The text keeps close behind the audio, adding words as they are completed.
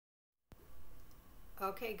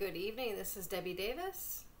Okay, good evening. This is Debbie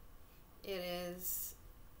Davis. It is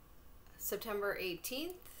September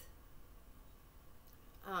 18th,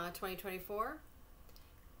 2024.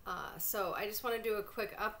 So I just want to do a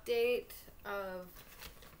quick update of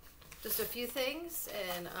just a few things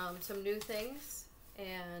and some new things.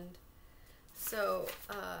 And so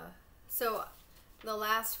the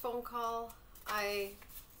last phone call, I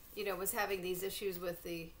was having these issues with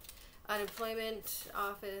the unemployment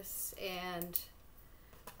office, and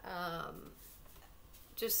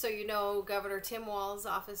just so you know, Governor Tim Walz's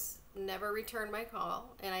office never returned my call,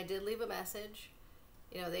 and I did leave a message.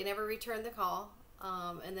 They never returned the call,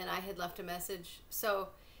 and then I had left a message. So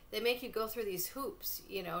they make you go through these hoops,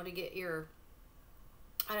 to get your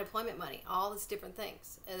unemployment money, all these different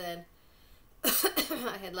things. And then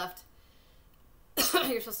I had left,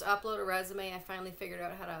 you're supposed to upload a resume. I finally figured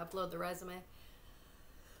out how to upload the resume.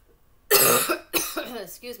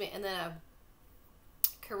 Excuse me. And then a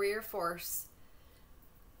career force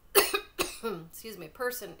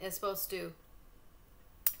person is supposed to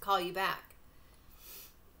call you back,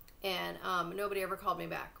 and nobody ever called me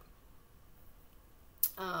back.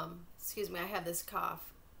 Excuse me, I have this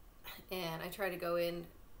cough, and I tried to go in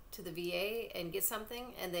to the VA and get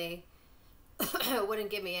something, and they wouldn't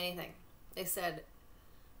give me anything. They said,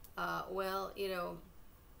 well,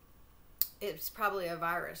 it's probably a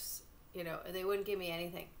virus, and they wouldn't give me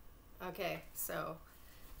anything. Okay, so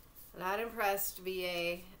not impressed,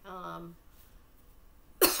 VA.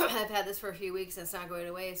 I've had this for a few weeks and it's not going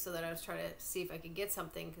away, so that I was trying to see if I could get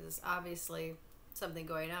something, because it's obviously something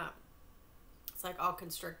going on. It's like all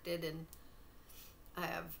constricted, and I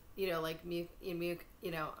have, like muke,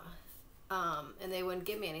 and they wouldn't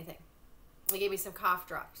give me anything. They gave me some cough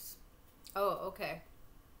drops. Oh, okay.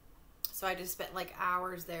 So I just spent like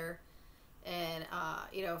hours there, and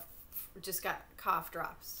just got cough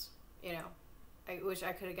drops. I wish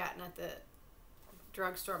I could have gotten at the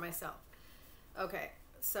drugstore myself. Okay,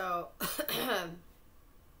 so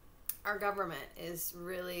our government is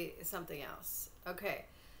really something else. Okay,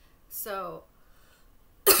 so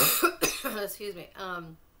excuse me.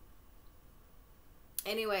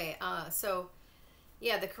 Anyway, so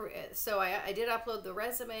yeah, I did upload the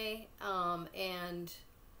resume, and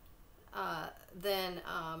then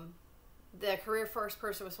the career force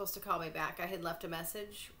person was supposed to call me back. I had left a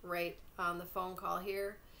message right on the phone call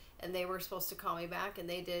here, and they were supposed to call me back, and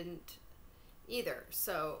they didn't either.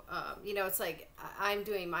 So, it's like I'm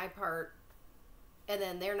doing my part, and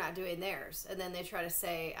then they're not doing theirs. And then they try to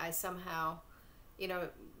say I somehow,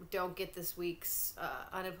 don't get this week's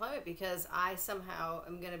unemployment because I somehow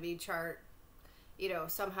am going to be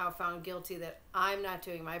somehow found guilty that I'm not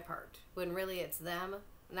doing my part, when really it's them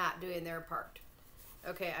not doing their part.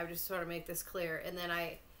 Okay, I just sort of make this clear. And then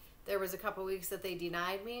there was a couple weeks that they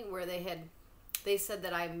denied me, where they said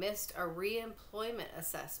that I missed a reemployment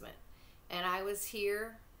assessment, and I was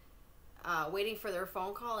here waiting for their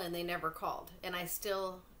phone call, and they never called. And I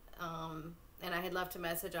still, and I had left a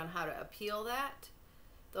message on how to appeal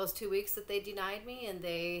those 2 weeks that they denied me, and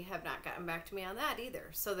they have not gotten back to me on that either.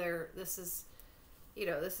 So this is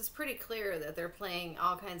pretty clear that they're playing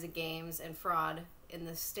all kinds of games and fraud in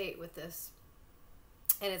this state with this.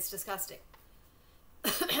 And it's disgusting.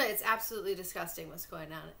 It's absolutely disgusting what's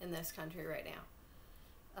going on in this country right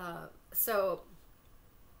now.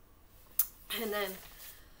 And then,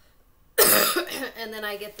 and then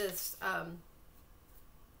I get this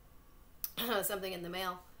something in the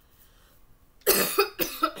mail,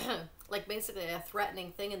 like basically a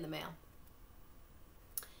threatening thing in the mail.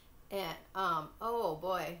 And oh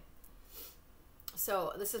boy.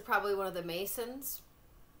 So this is probably one of the Masons.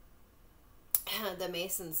 The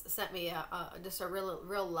Masons sent me just a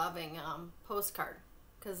real loving postcard,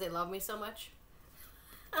 because they love me so much.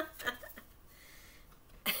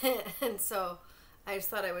 And so I just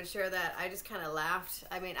thought I would share that. I just kind of laughed.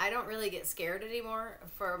 I mean, I don't really get scared anymore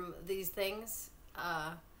from these things.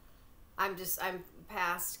 I'm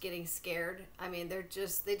past getting scared. I mean, they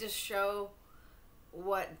just show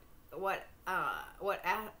what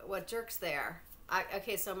jerks they are.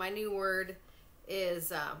 Okay, so my new word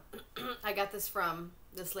is, I got this from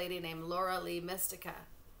this lady named Laura Lee Mystica,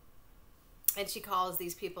 and she calls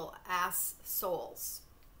these people ass souls,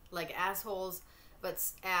 like assholes, but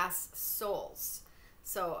ass souls.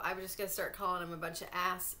 So I'm just gonna start calling them a bunch of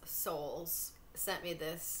ass souls. Sent me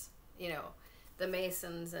this, the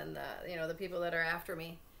Masons and the people that are after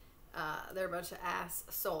me. They're a bunch of ass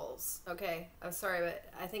souls. Okay, I'm sorry, but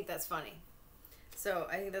I think that's funny. So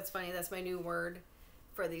I think that's funny. That's my new word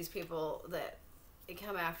for these people that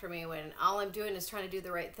come after me when all I'm doing is trying to do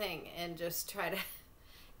the right thing and just try to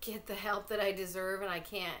get the help that I deserve, and I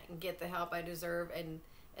can't get the help I deserve, and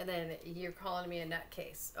then you're calling me a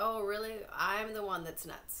nutcase. Oh, really? I'm the one that's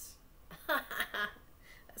nuts.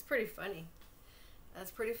 That's pretty funny. That's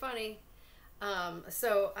pretty funny.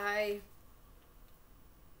 So I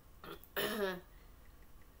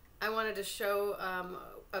I wanted to show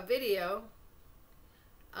a video.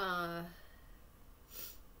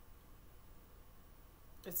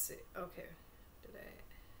 Let's see. Okay.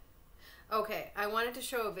 Okay, I wanted to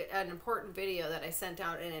show an important video that I sent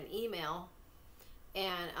out in an email,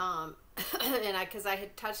 and because I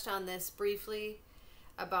had touched on this briefly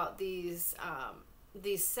about these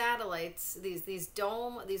satellites, these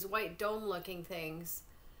white dome looking things,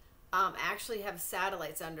 actually have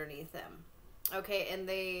satellites underneath them. Okay, and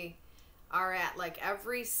they are at like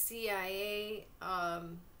every CIA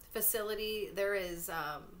facility. There's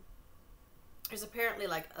apparently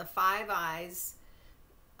like a Five Eyes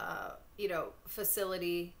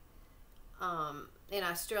facility in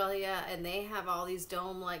Australia, and they have all these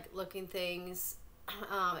dome-like looking things.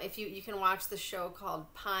 If you can watch the show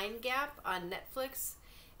called Pine Gap on Netflix,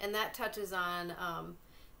 and that touches on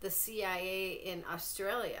the CIA in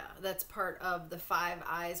Australia. That's part of the Five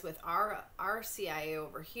Eyes with our CIA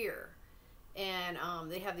over here, and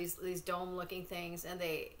they have these dome-looking things, and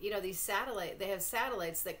they have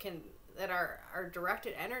satellites that are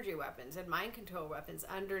directed energy weapons and mind control weapons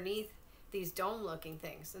underneath these dome-looking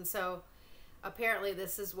things. And so apparently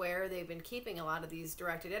this is where they've been keeping a lot of these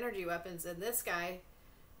directed energy weapons. And this guy,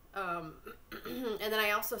 and then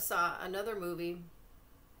I also saw another movie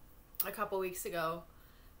a couple weeks ago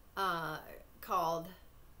called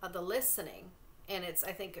The Listening. And it's,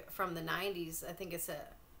 I think, from the 90s. I think it's a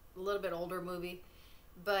little bit older movie.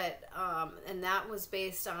 But, and that was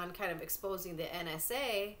based on kind of exposing the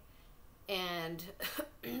NSA and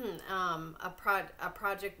a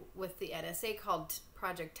project with the NSA called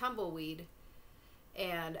Project Tumbleweed.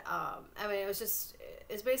 And I mean,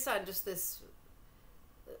 it's based on just this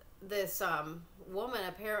woman.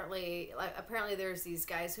 Apparently there's these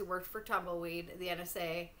guys who worked for Tumbleweed, the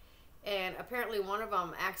NSA, and apparently one of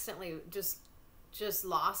them accidentally just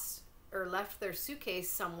lost or left their suitcase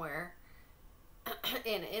somewhere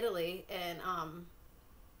in Italy, and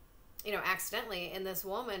accidentally, and this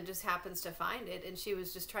woman just happens to find it, and she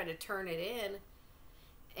was just trying to turn it in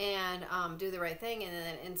and do the right thing, and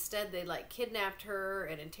then instead they like kidnapped her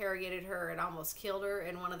and interrogated her and almost killed her,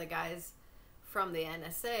 and one of the guys from the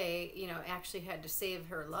NSA actually had to save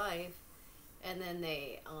her life, and then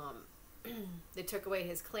they took away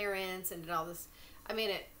his clearance and did all this. I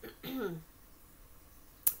mean,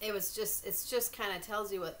 it's just kind of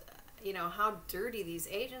tells you what, how dirty these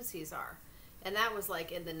agencies are. And that was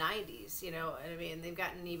like in the 90s, I mean, they've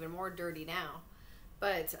gotten even more dirty now.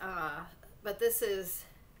 But this is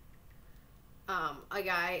a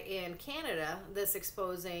guy in Canada that's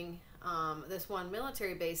exposing this one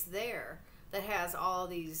military base there that has all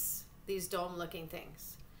these dome-looking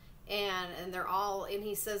things. And they're all, and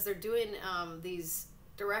he says they're doing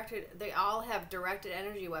they all have directed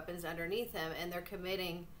energy weapons underneath them, and they're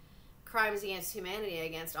committing crimes against humanity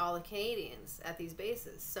against all the Canadians at these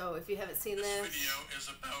bases. So if you haven't seen this video is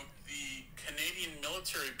about the Canadian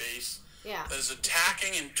military base that is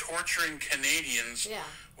attacking and torturing Canadians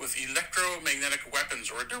with electromagnetic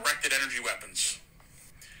weapons or directed energy weapons.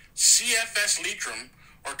 CFS Leitrim,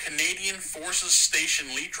 or Canadian Forces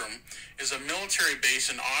Station Leitrim, is a military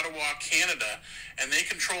base in Ottawa, Canada, and they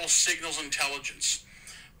control signals intelligence.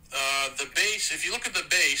 The base, if you look at the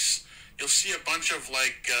base, you'll see a bunch of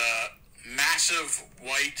massive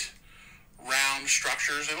white round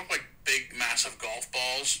structures. They look like big massive golf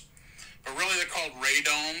balls, but really they're called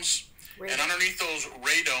radomes. And underneath those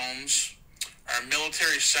radomes are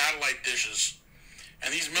military satellite dishes,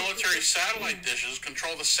 and these military satellite dishes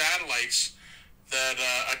control the satellites that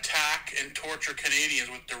attack and torture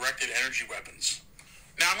Canadians with directed energy weapons.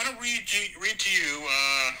 Now I'm going to read to you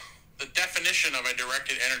the definition of a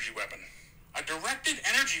directed energy weapon. A directed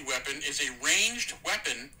energy weapon is a ranged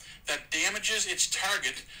weapon that damages its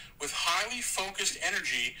target with highly focused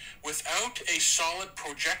energy without a solid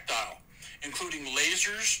projectile, including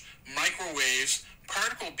lasers, microwaves,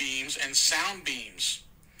 particle beams, and sound beams.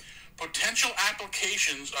 Potential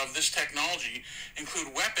applications of this technology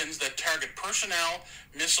include weapons that target personnel,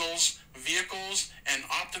 missiles, vehicles, and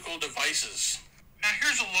optical devices. Now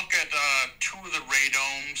here's a look at two of the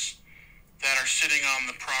radomes that are sitting on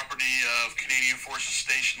the property of Canadian Forces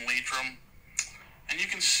Station Leitrim. And you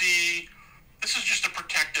can see this is just a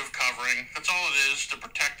protective covering. That's all it is, to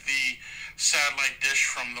protect the satellite dish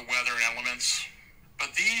from the weather and elements.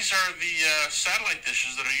 But these are the satellite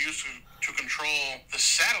dishes that are used to control the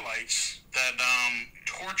satellites that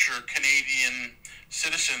torture Canadian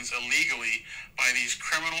citizens illegally by these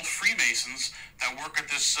criminal Freemasons that work at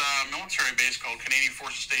this military base called Canadian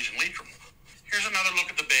Forces Station Leitrim. Here's another look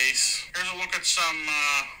at the base. Here's a look at some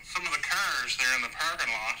of the cars there in the parking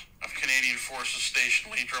lot of Canadian Forces Station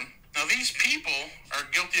Leitrim. Now, these people are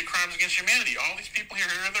guilty of crimes against humanity. All these people here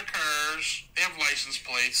are their cars. They have license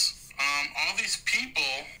plates. All these people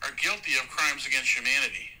are guilty of crimes against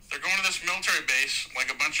humanity. They're going to this military base like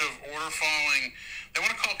a bunch of order-following. They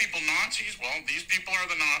want to call people Nazis. Well, these people are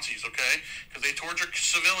the Nazis, okay? Because they torture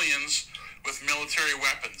civilians with military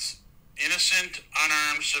weapons. Innocent,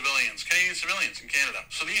 unarmed civilians. Canadian civilians in Canada.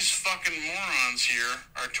 So these fucking morons here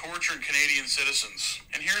are torturing Canadian citizens.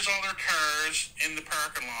 And here's all their cars in the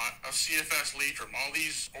parking lot of CFS Leitrim. All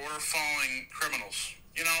these order-following criminals.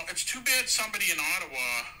 You know, it's too bad somebody in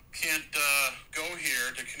Ottawa can't go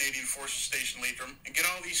here to Canadian Forces Station Leitrim and get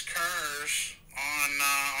all these cars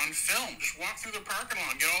on film. Just walk through the parking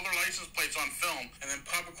lot, get all their license plates on film, and then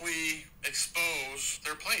publicly expose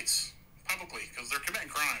their plates. Publicly, because they're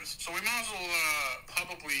committing crimes. So we might as well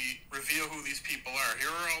publicly reveal who these people are.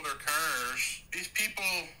 Here are all their cars. These people,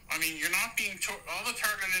 I mean, you're not being, all the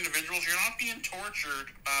targeted individuals, you're not being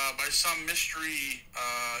tortured by some mystery,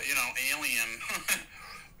 alien.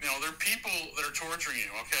 They're people that are torturing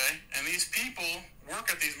you, okay? And these people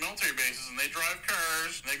work at these military bases, and they drive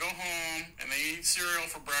cars, and they go home, and they eat cereal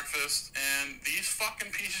for breakfast, and these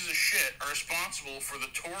fucking pieces of shit are responsible for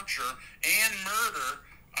the torture and murder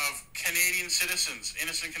of Canadian citizens,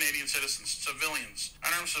 innocent Canadian citizens, civilians,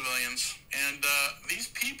 unarmed civilians, and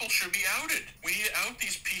these people should be outed. We need to out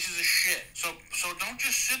these pieces of shit. So don't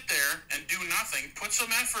just sit there and do nothing. Put some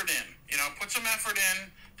effort in. Put some effort in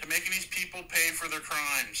to making these people pay for their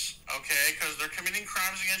crimes, okay? Because they're committing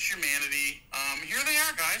crimes against humanity. Here they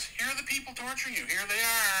are, guys. Here are the people torturing you. Here they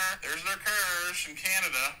are. There's their cars in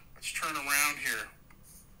Canada. Let's turn around here.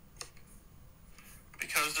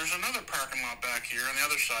 Because there's another parking lot back here on the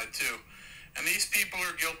other side, too. And these people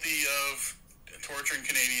are guilty of torturing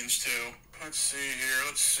Canadians, too. Let's see here.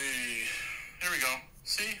 Let's see. There we go.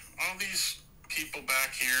 See? All these people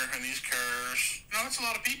back here in these cars. That's a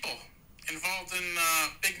lot of people involved in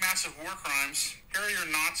big, massive war crimes. Here are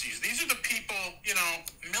your Nazis. These are the people,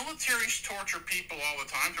 militaries torture people all the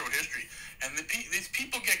time throughout history. And these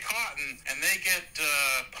people get caught and they get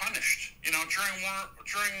punished.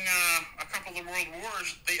 During a couple of the world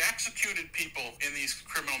wars, they executed people in these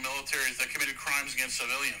criminal militaries that committed crimes against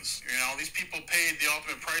civilians. These people paid the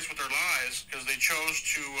ultimate price with their lives because they chose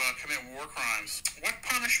to commit war crimes. What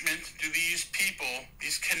punishment do these people,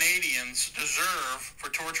 these Canadians, deserve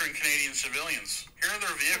for torturing Canadian civilians? Here are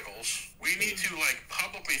their vehicles. We need to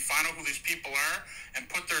publicly find out who these people are and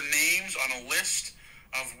put their names on a list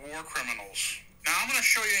of war criminals. Now I'm going to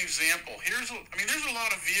show you an example. There's a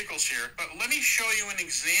lot of vehicles here, but let me show you an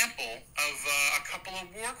example of a couple of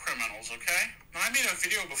war criminals, okay? Now I made a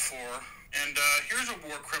video before, and here's a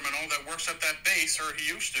war criminal that works at that base, or he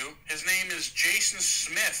used to. His name is Jason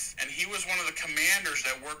Smith, and he was one of the commanders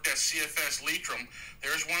that worked at CFS Leitrim.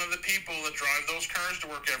 There's one of the people that drive those cars to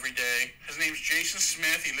work every day. His name's Jason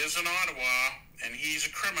Smith. He lives in Ottawa, and he's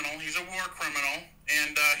a criminal. He's a war criminal,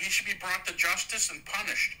 and he should be brought to justice and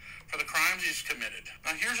punished for the crimes he's committed.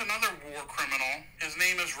 Now here's another war criminal. His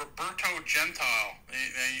name is Roberto Gentile.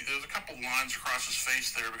 There's a couple lines across his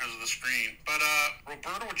face there because of the screen. But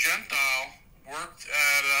Roberto Gentile worked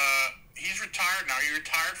at, he's retired now. He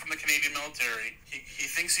retired from the Canadian military. He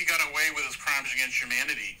thinks he got away with his crimes against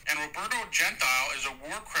humanity. And Roberto Gentile is a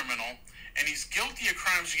war criminal, and he's guilty of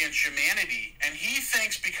crimes against humanity. And he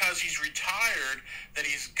thinks because he's retired that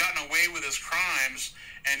he's gotten away with his crimes,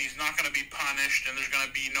 and he's not going to be punished, and there's going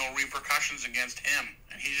to be no repercussions against him.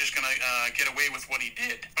 And he's just going to get away with what he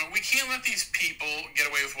did. But we can't let these people get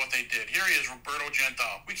away with what they did. Here he is, Roberto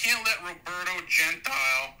Gentile. We can't let Roberto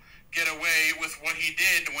Gentile get away with what he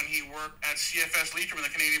did when he worked at CFS Leitrim in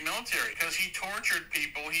the Canadian military, because he tortured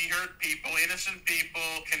people, he hurt people, innocent people,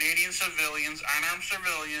 Canadian civilians, unarmed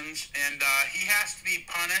civilians, and he has to be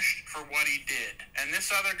punished for what he did. And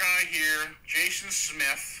this other guy here, Jason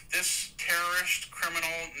Smith, this terrorist,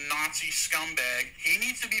 criminal, Nazi scumbag, he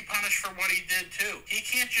needs to be punished for what he did too. He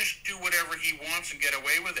can't just do whatever he wants and get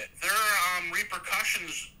away with it. There are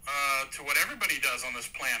repercussions to what everybody does on this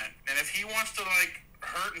planet. And if he wants to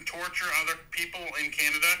hurt and torture other people in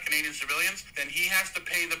Canada, Canadian civilians, then he has to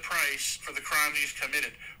pay the price for the crimes he's committed.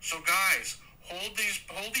 So guys, Hold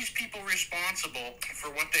these people responsible for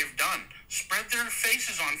what they've done. Spread their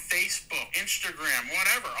faces on Facebook, Instagram,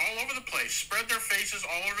 whatever, all over the place. Spread their faces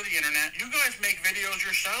all over the internet. You guys make videos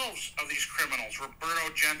yourselves of these criminals,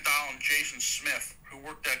 Roberto Gentile and Jason Smith, who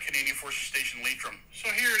worked at Canadian Forces Station Leitrim. So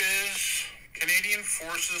here it is. Canadian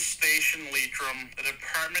Forces Station Leitrim, the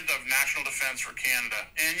Department of National Defence for Canada.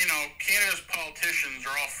 And, you know, Canada's politicians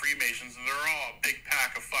are all Freemasons, and they're all a big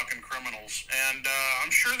pack of fucking criminals. And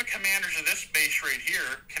I'm sure the commanders of this base right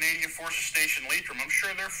here, Canadian Forces Station Leitrim, I'm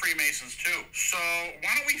sure they're Freemasons too. So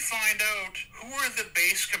why don't we find out who are the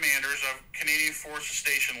base commanders of Canadian Forces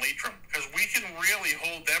Station Leitrim? Because we can really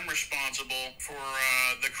hold them responsible for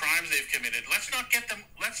the crimes they've committed. Let's not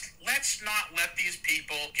let these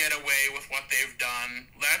people get away with what they've done.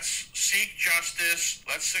 Let's seek justice.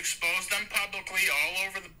 Let's expose them publicly all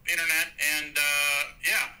over the internet. And,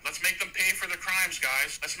 let's make them pay for the crimes,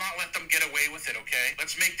 guys. Let's not let them get away with it, okay?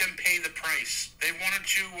 Let's make them pay the price. They wanted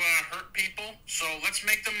to hurt people, so let's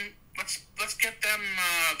make them... Let's get them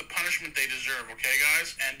the punishment they deserve, okay,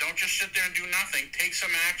 guys? And don't just sit there and do nothing. Take some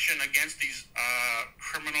action against these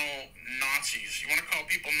criminal Nazis. You want to call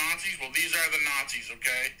people Nazis? Well, these are the Nazis,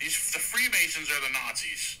 okay? The Freemasons are the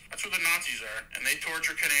Nazis. That's who the Nazis are. And they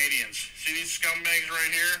torture Canadians. See these scumbags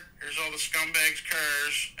right here? Here's all the scumbags'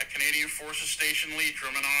 cars at Canadian Forces Station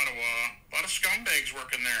Leitrim in Ottawa. A lot of scumbags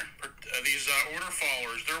working there. These order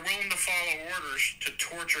followers. They're willing to follow orders to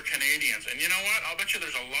torture Canadians. And you know what? I'll bet you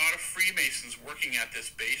there's a lot of Freemasons working at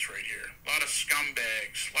this base right here. A lot of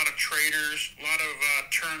scumbags. A lot of traitors. A lot of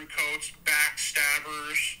turncoats,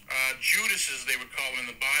 backstabbers. Judases, they would call them in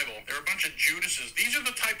the Bible. They're a bunch of Judases. These are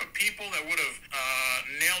the type of people that would have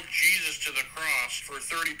nailed Jesus to the cross for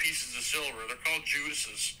 30 pieces of silver. They're called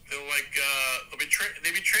Judases. They're like,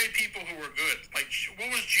 they betrayed people who were good. Like, what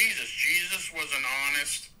was Jesus? Jesus was an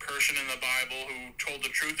honest person in the Bible who told the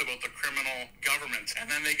truth about the criminal government. And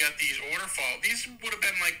then they got these order followers. These would have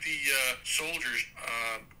been like the soldiers,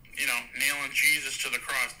 nailing Jesus to the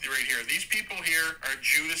cross right here. These people here are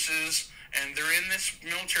Judases, and they're in this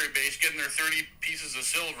military base getting their 30 pieces of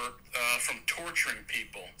silver from torturing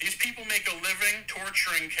people. These people make a living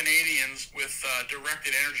torturing Canadians with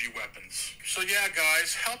directed energy weapons. So yeah,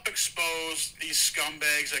 guys, help expose these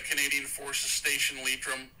scumbags at Canadian Forces Station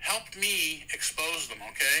Leitrim. Help me expose them,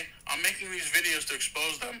 okay? I'm making these videos to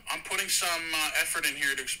expose them. I'm putting some effort in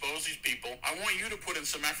here to expose these people. I want you to put in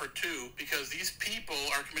some effort too, because these people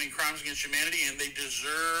are committing crimes against humanity and they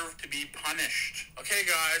deserve to be punished. Okay,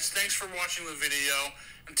 guys, thanks for watching the video.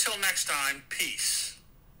 Until next time, peace.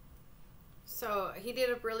 So he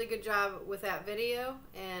did a really good job with that video,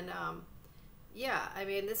 and I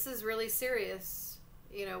mean, this is really serious,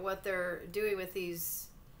 you know, what they're doing with these,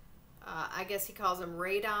 I guess he calls them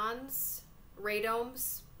Radomes.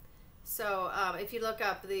 So if you look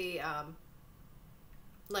up the,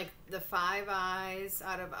 like the Five Eyes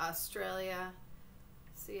out of Australia,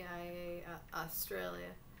 CIA,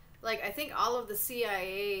 Australia, like I think all of the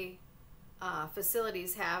CIA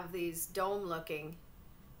facilities have these dome looking.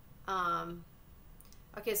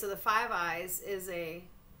 Okay, so the Five Eyes is a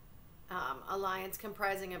alliance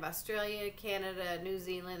comprising of Australia, Canada, New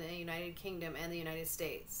Zealand, and the United Kingdom, and the United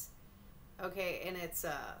States. Okay, and it's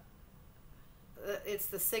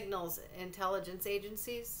the signals intelligence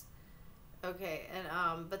agencies. Okay,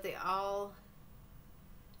 and but they all,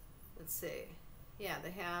 let's see, they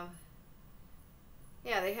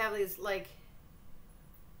have these like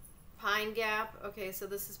Pine Gap. Okay, so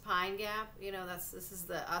this is Pine Gap. You know, this is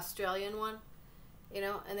the Australian one. You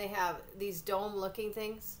know, and they have these dome looking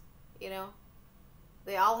things. You know,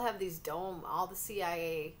 they all have these dome. All the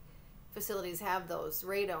CIA facilities have those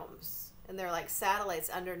radomes, and they're like satellites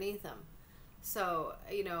underneath them. So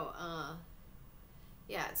you know,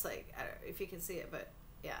 it's like, I don't know if you can see it, but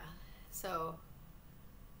yeah. So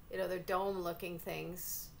you know, they're dome looking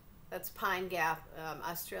things. That's Pine Gap,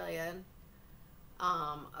 Australian.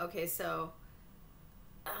 Okay, so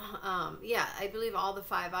I believe all the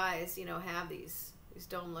Five Eyes, you know, have these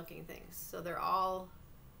dome looking things. So they're all,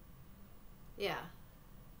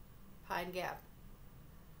 Pine Gap.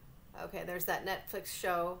 Okay, there's that Netflix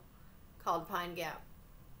show called Pine Gap.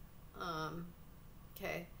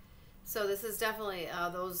 Okay, so this is definitely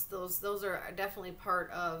those are definitely part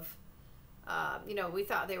of. You know, we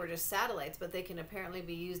thought they were just satellites, but they can apparently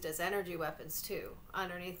be used as energy weapons too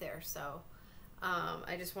underneath there. So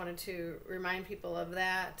I just wanted to remind people of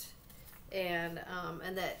that, and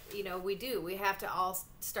that, you know, we have to all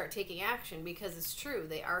start taking action, because it's true,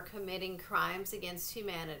 they are committing crimes against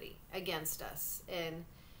humanity, against us, and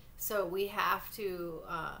so we have to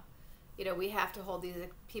you know, we have to hold these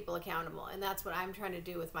people accountable, and that's what I'm trying to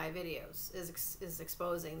do with my videos, is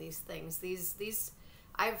exposing these things. These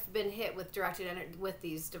I've been hit with with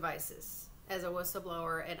these devices as a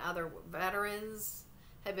whistleblower, and other veterans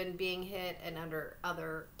have been being hit, and under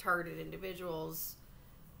other targeted individuals,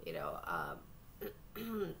 you know,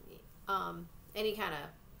 any kind of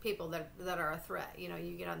people that are a threat. You know,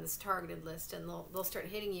 you get on this targeted list, and they'll start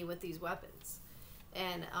hitting you with these weapons,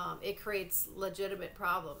 and it creates legitimate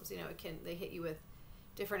problems. You know, they hit you with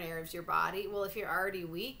different areas of your body. Well, if you're already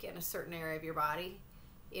weak in a certain area of your body,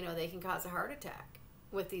 you know, they can cause a heart attack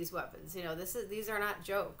with these weapons. You know, these are not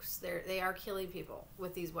jokes. They are killing people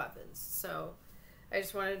with these weapons. So I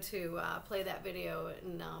just wanted to play that video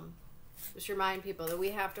and just remind people that we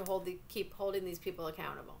have to keep holding these people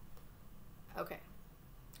accountable. Okay.